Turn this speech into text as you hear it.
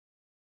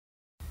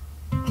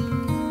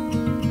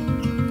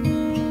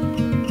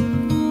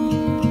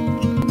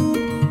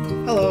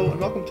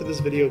welcome to this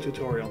video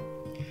tutorial.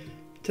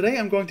 Today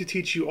I'm going to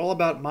teach you all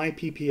about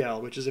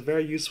MyPPL, which is a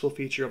very useful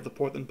feature of the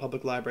Portland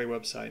Public Library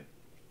website.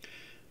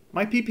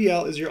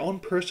 MyPPL is your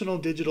own personal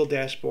digital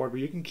dashboard where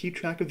you can keep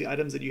track of the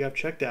items that you have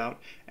checked out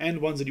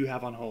and ones that you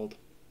have on hold.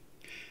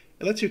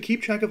 It lets you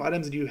keep track of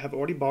items that you have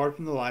already borrowed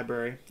from the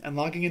library, and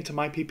logging into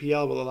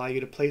MyPPL will allow you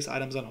to place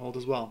items on hold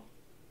as well.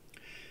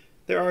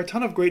 There are a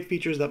ton of great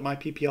features that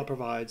MyPPL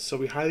provides, so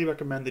we highly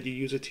recommend that you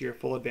use it to your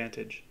full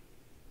advantage.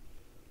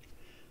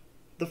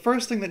 The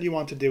first thing that you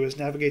want to do is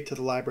navigate to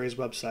the library's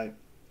website.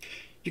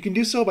 You can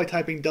do so by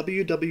typing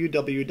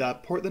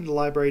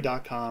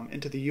www.portlandlibrary.com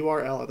into the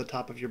URL at the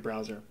top of your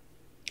browser.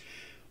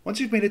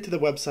 Once you've made it to the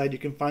website, you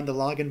can find the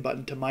login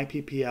button to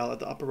MyPPL at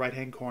the upper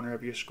right-hand corner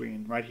of your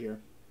screen, right here.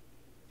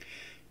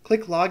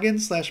 Click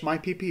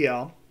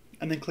Login/MyPPL,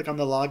 and then click on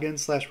the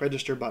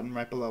Login/Register button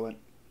right below it.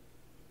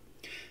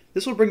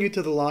 This will bring you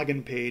to the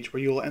login page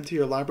where you will enter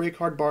your library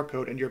card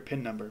barcode and your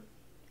PIN number.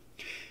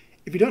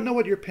 If you don't know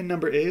what your PIN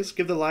number is,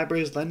 give the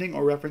library's lending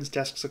or reference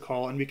desks a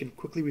call and we can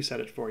quickly reset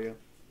it for you.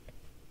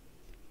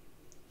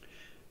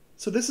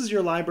 So this is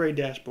your library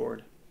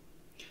dashboard.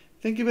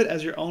 Think of it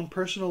as your own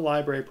personal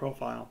library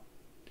profile.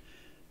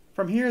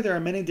 From here, there are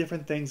many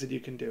different things that you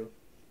can do.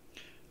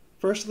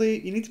 Firstly,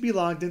 you need to be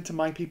logged into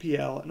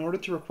MyPPL in order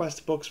to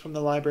request books from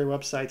the library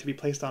website to be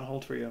placed on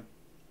hold for you.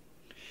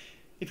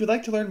 If you'd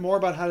like to learn more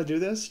about how to do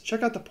this,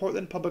 check out the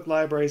Portland Public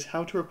Library's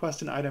How to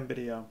Request an Item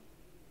video.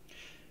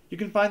 You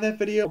can find that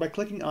video by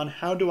clicking on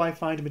How Do I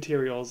Find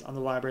Materials on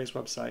the library's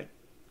website.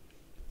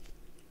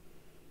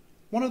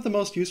 One of the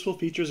most useful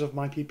features of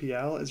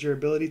MyPPL is your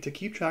ability to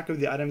keep track of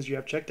the items you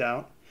have checked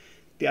out,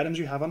 the items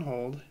you have on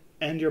hold,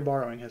 and your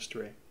borrowing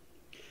history.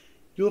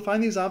 You will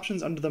find these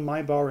options under the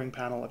My Borrowing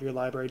panel of your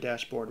library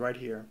dashboard right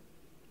here.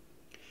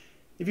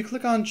 If you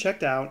click on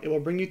Checked Out, it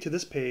will bring you to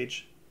this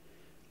page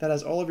that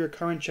has all of your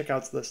current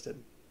checkouts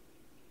listed.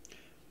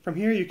 From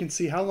here you can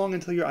see how long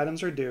until your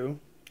items are due,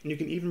 and you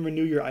can even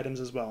renew your items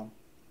as well.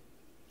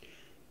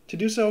 To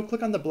do so,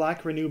 click on the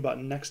black Renew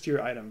button next to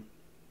your item.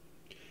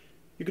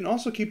 You can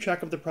also keep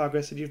track of the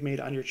progress that you've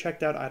made on your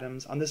checked out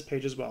items on this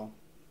page as well.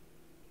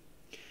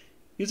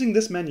 Using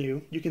this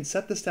menu, you can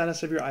set the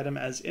status of your item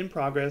as In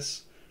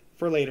Progress,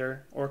 For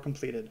Later, or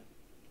Completed.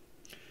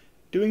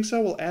 Doing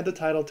so will add the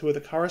title to the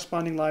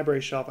corresponding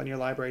library shelf on your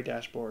library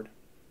dashboard.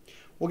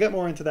 We'll get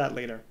more into that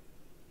later.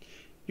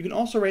 You can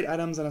also rate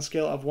items on a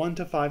scale of 1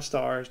 to 5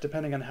 stars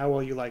depending on how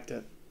well you liked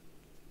it.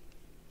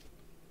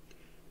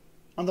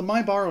 On the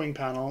My Borrowing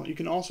panel, you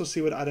can also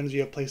see what items you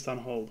have placed on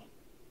hold.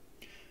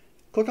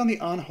 Click on the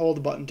On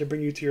Hold button to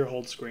bring you to your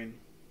hold screen.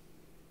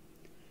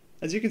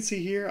 As you can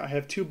see here, I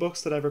have 2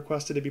 books that I've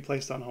requested to be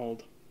placed on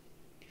hold.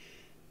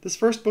 This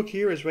first book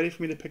here is ready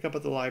for me to pick up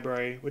at the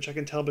library, which I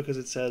can tell because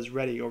it says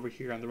Ready over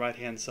here on the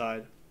right-hand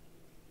side.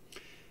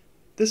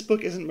 This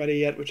book isn't ready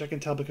yet, which I can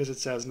tell because it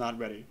says Not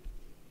Ready.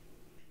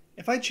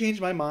 If I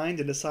change my mind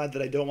and decide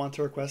that I don't want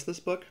to request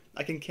this book,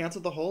 I can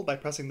cancel the hold by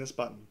pressing this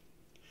button.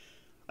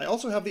 I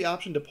also have the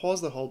option to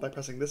pause the hold by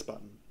pressing this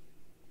button.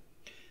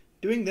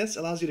 Doing this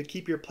allows you to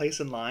keep your place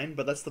in line,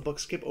 but lets the book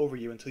skip over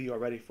you until you are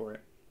ready for it.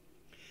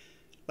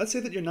 Let's say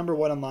that you're number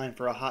 1 in line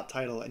for a hot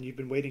title and you've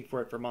been waiting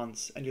for it for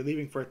months, and you're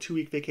leaving for a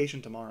 2-week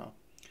vacation tomorrow.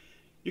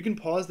 You can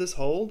pause this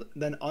hold,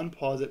 then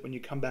unpause it when you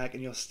come back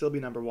and you'll still be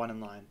number 1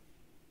 in line.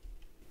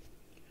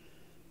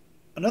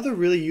 Another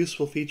really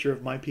useful feature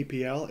of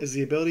MyPPL is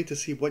the ability to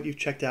see what you've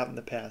checked out in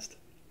the past.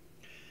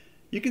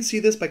 You can see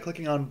this by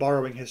clicking on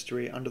Borrowing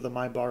History under the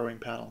My Borrowing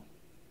panel.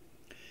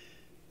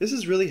 This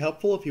is really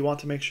helpful if you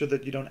want to make sure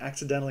that you don't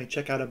accidentally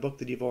check out a book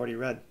that you've already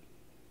read.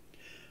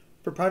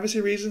 For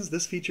privacy reasons,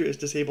 this feature is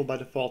disabled by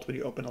default when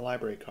you open a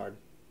library card.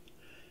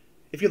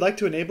 If you'd like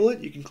to enable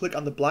it, you can click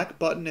on the black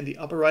button in the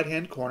upper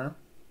right-hand corner,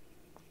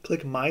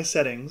 click My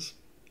Settings,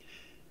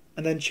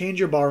 and then change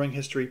your borrowing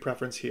history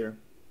preference here.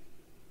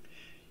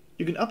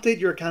 You can update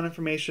your account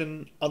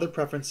information, other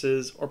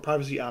preferences, or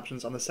privacy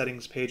options on the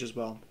settings page as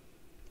well.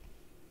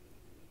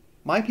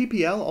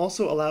 MyPPL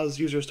also allows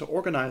users to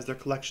organize their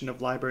collection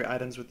of library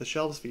items with the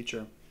Shelves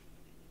feature.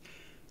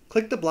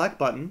 Click the black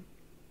button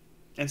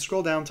and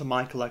scroll down to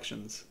My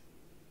Collections.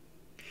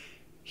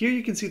 Here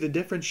you can see the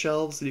different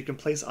shelves that you can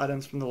place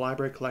items from the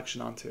library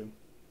collection onto.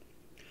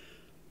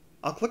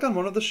 I'll click on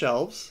one of the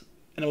shelves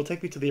and it will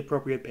take me to the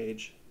appropriate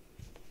page.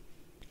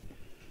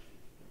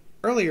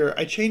 Earlier,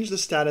 I changed the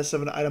status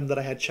of an item that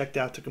I had checked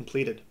out to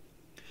Completed.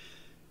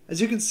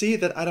 As you can see,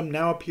 that item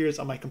now appears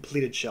on my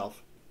Completed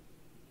shelf.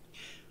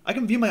 I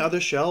can view my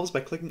other shelves by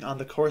clicking on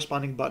the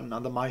corresponding button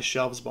on the My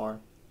Shelves bar.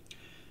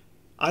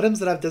 Items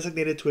that I've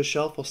designated to a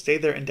shelf will stay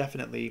there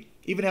indefinitely,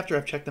 even after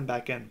I've checked them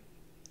back in.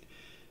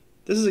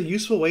 This is a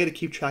useful way to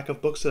keep track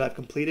of books that I've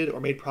completed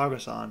or made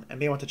progress on and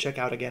may want to check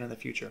out again in the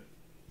future.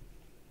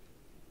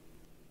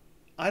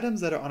 Items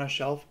that are on a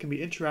shelf can be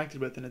interacted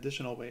with in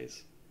additional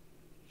ways.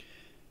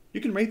 You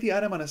can rate the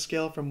item on a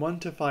scale from 1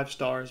 to 5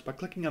 stars by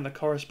clicking on the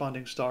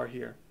corresponding star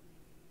here.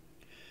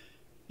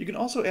 You can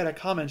also add a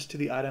comment to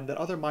the item that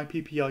other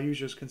MyPPL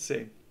users can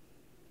see.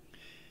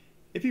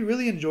 If you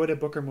really enjoyed a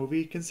book or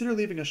movie, consider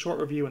leaving a short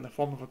review in the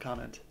form of a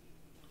comment.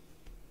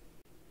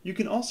 You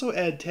can also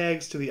add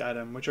tags to the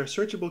item, which are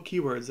searchable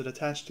keywords that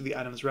attach to the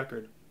item's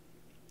record.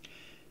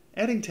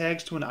 Adding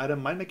tags to an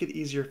item might make it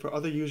easier for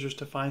other users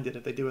to find it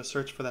if they do a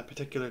search for that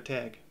particular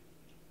tag.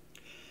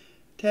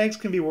 Tags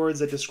can be words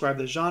that describe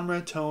the genre,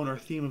 tone, or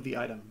theme of the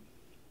item.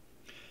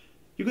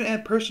 You can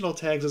add personal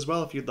tags as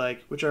well if you'd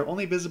like, which are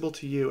only visible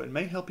to you and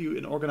may help you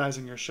in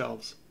organizing your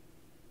shelves.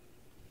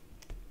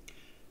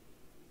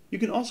 You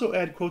can also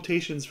add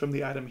quotations from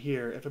the item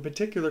here if a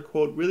particular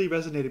quote really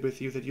resonated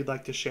with you that you'd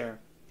like to share.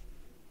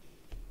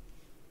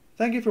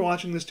 Thank you for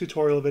watching this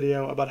tutorial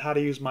video about how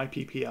to use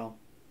MyPPL.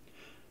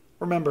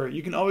 Remember,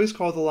 you can always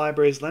call the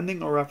library's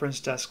lending or reference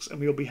desks and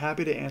we will be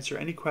happy to answer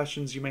any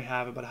questions you may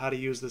have about how to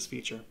use this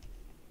feature.